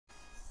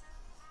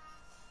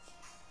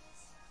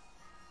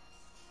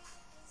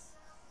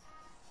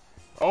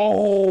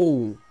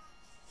Oh.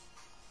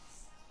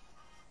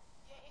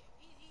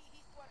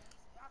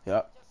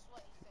 Yep.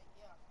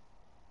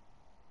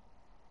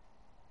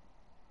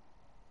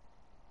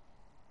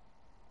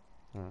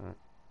 All right.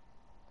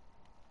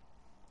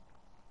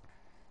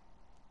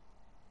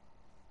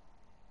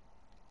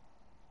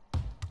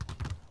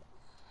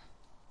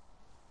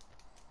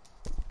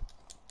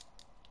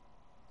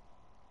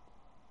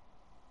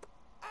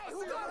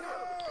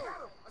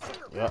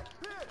 Yep.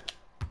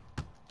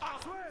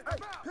 Hey,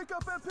 pick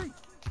up MP.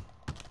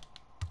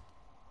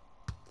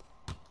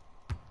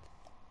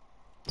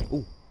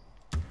 Ooh.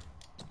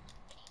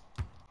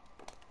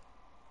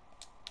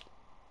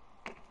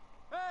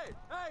 Hey,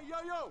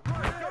 yo.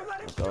 Don't let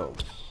him Let's go.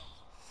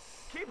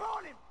 keep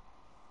on him.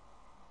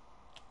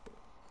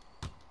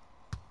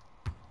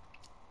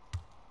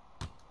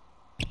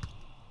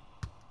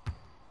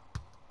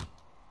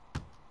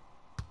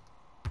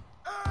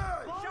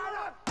 Hey, shut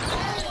up.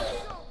 Let's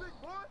go, big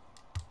boy.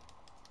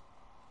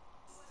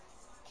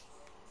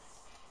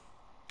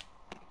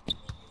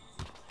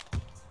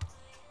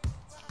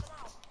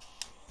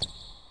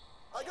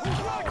 I got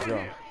Yo.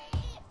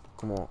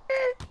 Come on.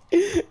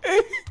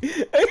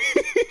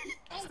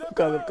 Step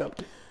Come. out. Hey,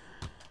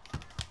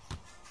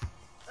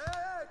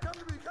 come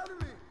to me.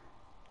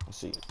 I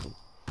see.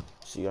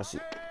 I see.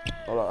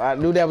 Hold on. I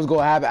knew that was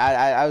gonna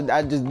happen.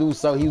 I just knew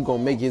so he was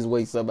gonna make his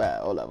way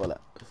somehow. Hold up.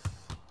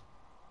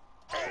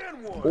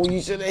 And one. Oh,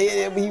 you should have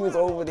hit him. He was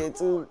over there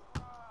too.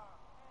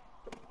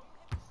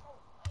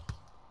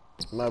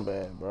 My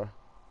bad, bro.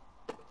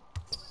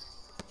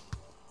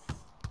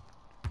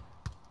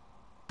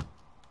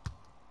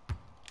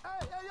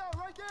 Hey, yo,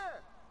 right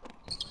there.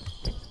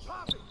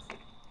 Pop it.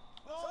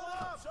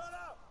 Shut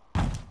up.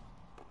 I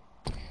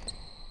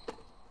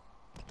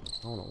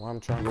don't know why I'm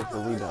trying to look for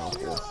rebounds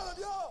for.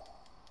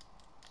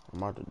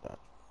 I'm out to dodge.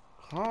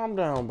 Calm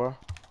down, bro.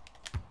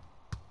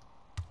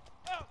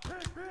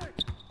 Pick.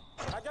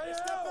 I got you.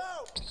 Step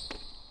out.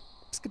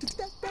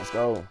 Let's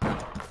go.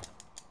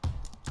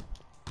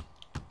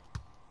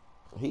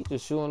 He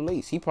just shooting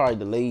late. He probably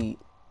delayed,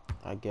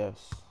 I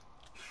guess.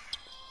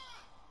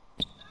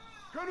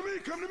 Come to me.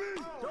 Don't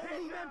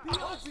leave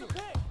MP open.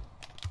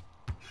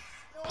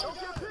 Don't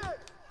get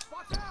picked.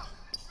 Watch out.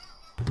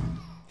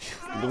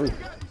 Three. You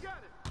got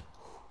it.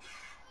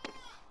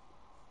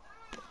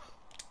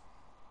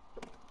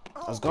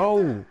 Let's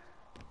go.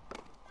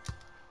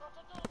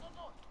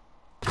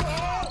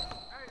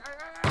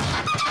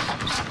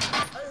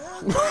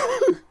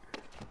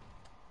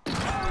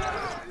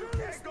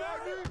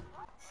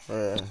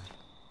 Yeah.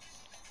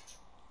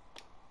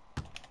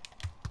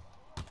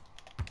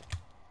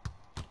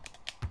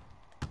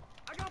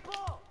 I got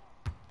ball.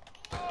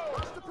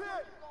 Watch the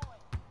pit.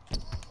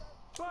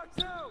 Back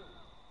down.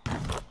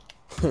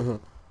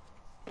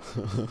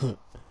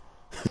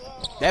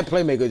 That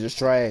playmaker just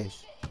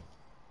trash.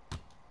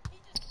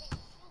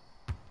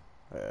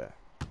 Yeah.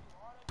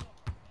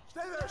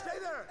 Stay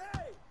there.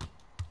 Hey.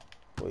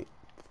 Wait.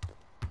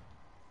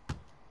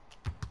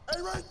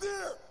 Hey, right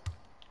there.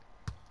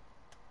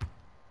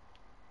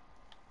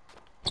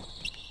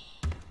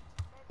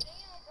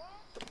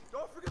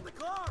 Don't forget the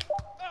clock.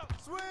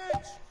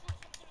 Switch.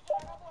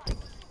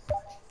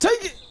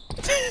 Take it.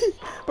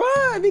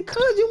 Bro,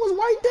 because you was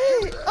right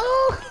there.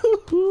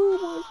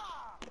 Oh.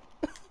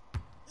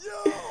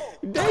 Yo.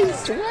 They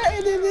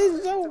sweating in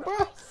this zone,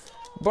 bro.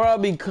 Bro,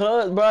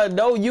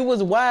 no, you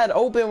was wide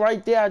open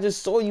right there. I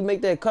just saw you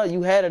make that cut.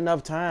 You had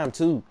enough time,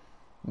 too.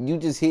 You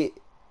just hit.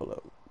 Hold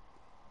up.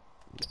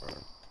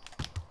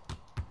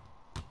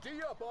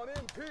 D up on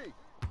MP.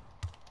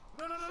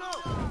 No.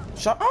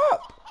 Shut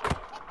up.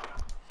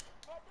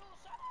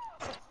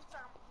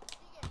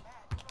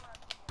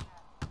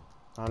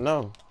 I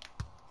know.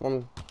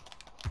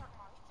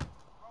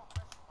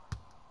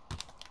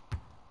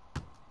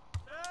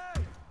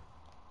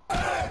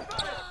 Hey.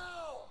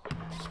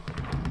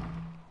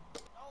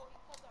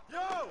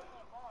 Yo.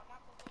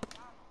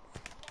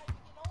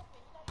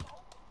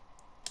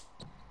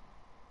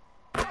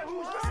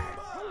 Who's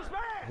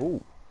back?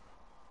 Who?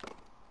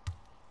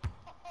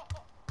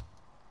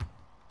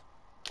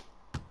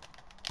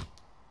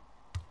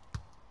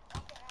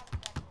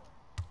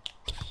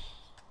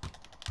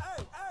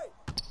 Hey.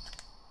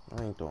 I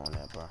ain't throwing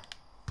that, bro.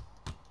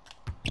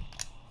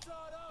 Shut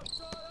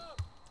up.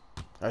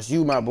 That's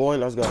you, my boy.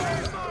 Let's go. Come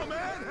on,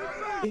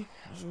 man.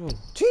 Let's go.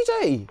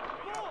 TJ.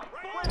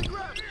 Right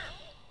grab.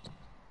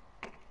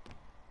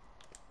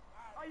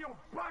 Hey, yo,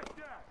 back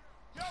that.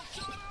 Yo,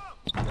 shut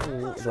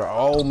up. Bro,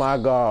 oh, my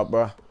God,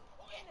 bro.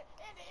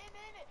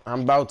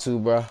 I'm about to,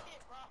 bro.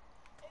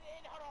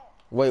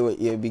 Wait.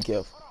 Yeah, be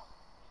careful.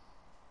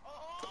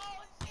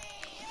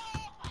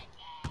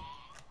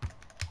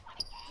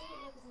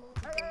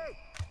 Hey,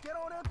 get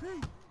on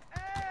MP.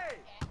 Hey.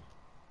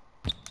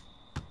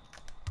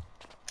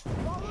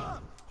 Ball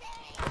up.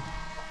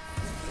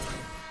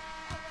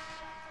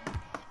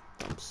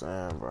 I'm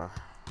saying, bro.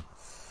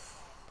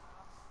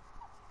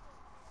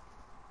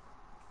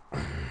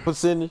 What's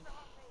Sydney?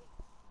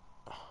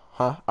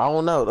 Huh? I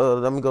don't know.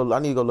 Let me go. I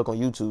need to go look on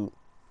YouTube.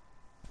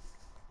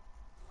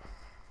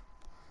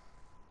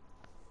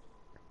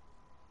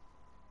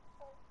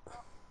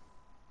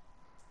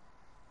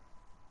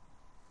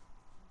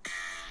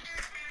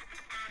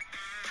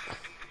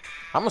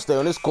 I'm gonna stay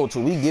on this court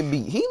till we get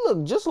beat. He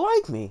look just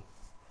like me.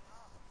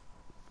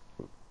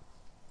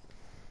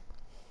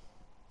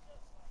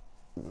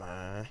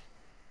 Man.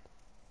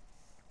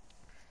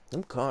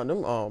 Them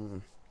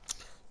Jordans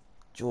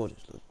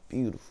look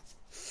beautiful.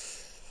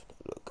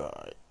 Look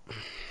alright.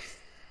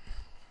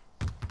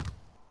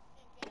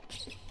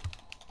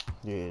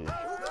 Yeah.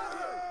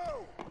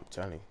 I'm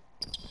telling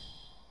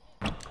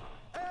you.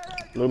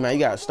 Look, man, you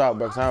gotta stop,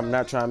 bro, 'cause I'm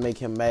not trying to make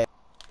him mad.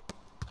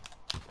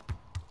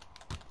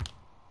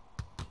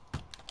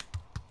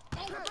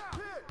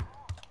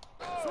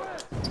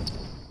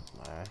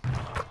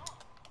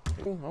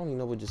 I don't even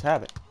know what just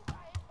happened.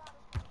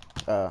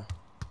 Alright,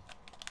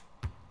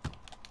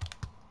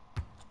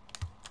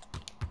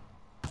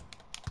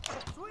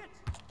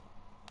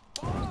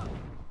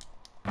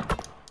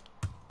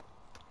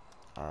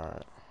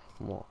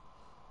 come on.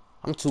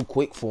 I'm too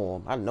quick for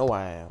him. I know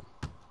I am.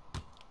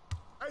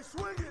 Hey,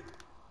 swing it.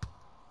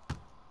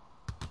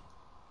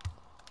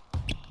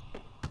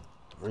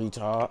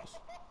 Retards.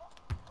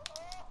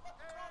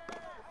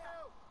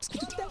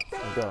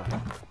 Go.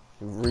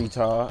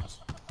 Retards.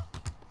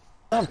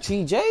 I'm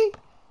TJ. Hey,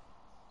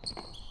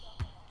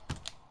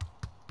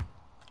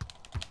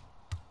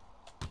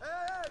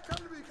 come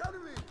to me, come to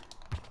me.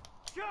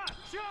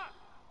 Shot!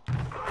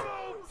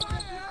 Oh,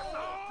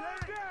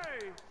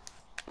 okay!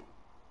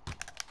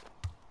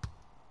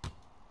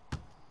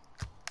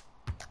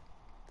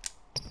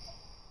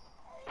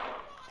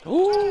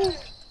 Ooh!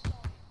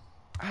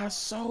 I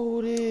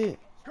sold it.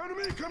 Come to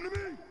me, come to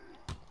me.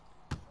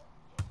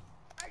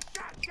 Hey,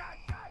 shot!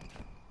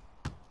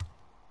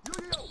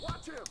 Yo,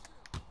 watch him.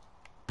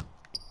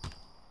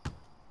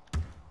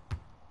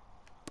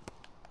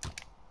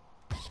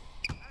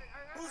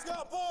 Who's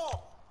got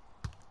ball?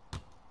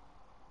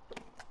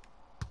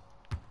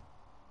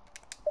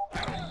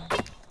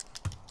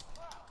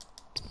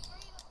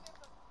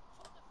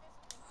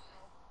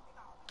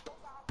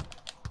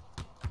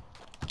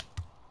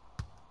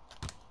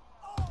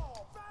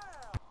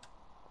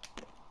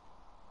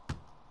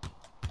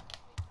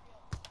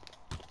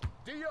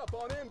 D up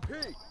on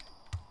MP.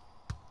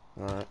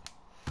 All right.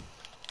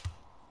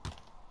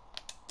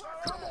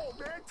 Come on,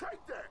 man,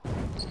 take that.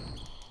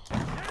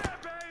 Yeah,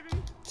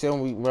 baby! See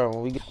when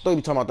we get. I thought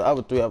we talking about the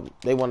other three of them.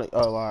 They want to.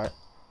 Oh, all right.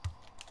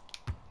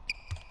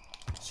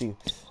 See.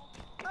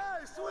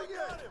 Hey, swing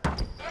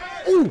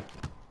it. Ooh!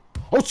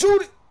 Oh,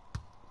 shoot it!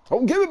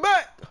 Oh, give it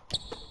back!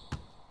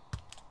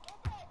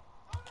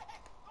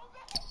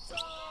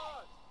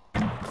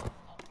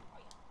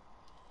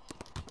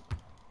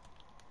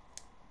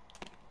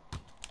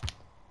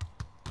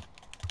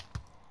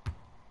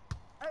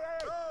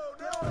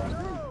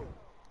 No.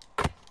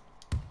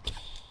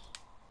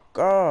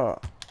 God.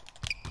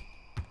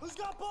 Who's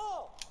got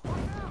ball?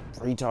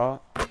 Retard.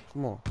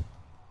 Come on.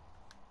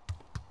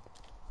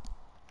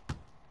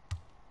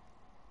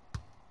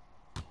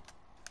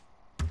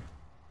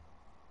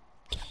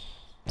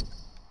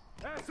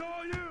 That's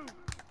all you!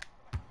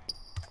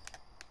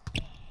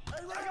 Hey,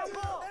 I got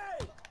ball.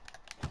 Hey.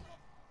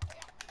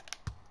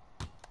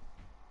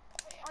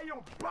 I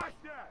don't bust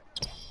that!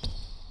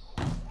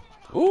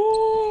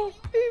 Ooh!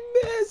 He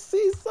missed.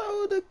 He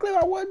sold the clip.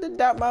 I wanted to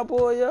dap my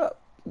boy up.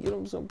 Get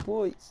him some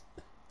points.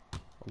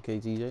 Okay,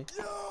 TJ.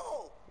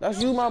 Yo. That's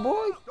you, my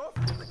boy. Don't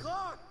forget the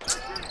clock.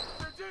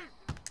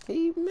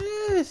 He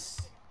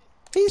missed.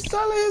 He's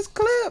selling his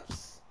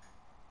clips.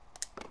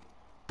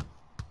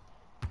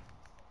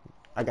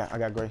 I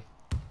got Gray.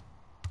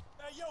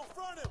 Hey, yo,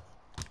 front him.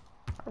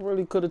 I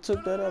really could have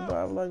took that up, but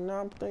I was like,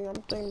 nah, I'm thinking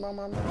about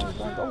my man. I was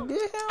like, go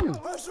get him.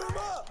 Pressure him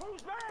up.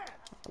 Who's mad?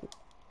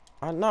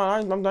 I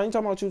ain't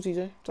talking about you,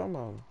 TJ. I'm talking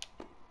about him.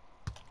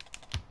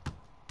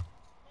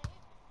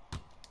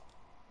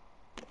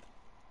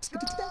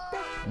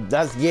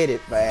 Let's get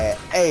it, man.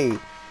 Hey,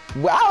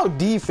 our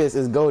defense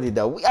is goated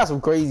though. We got some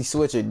crazy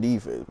switching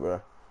defense,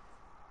 bro.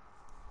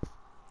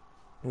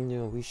 You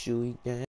know, we shoot.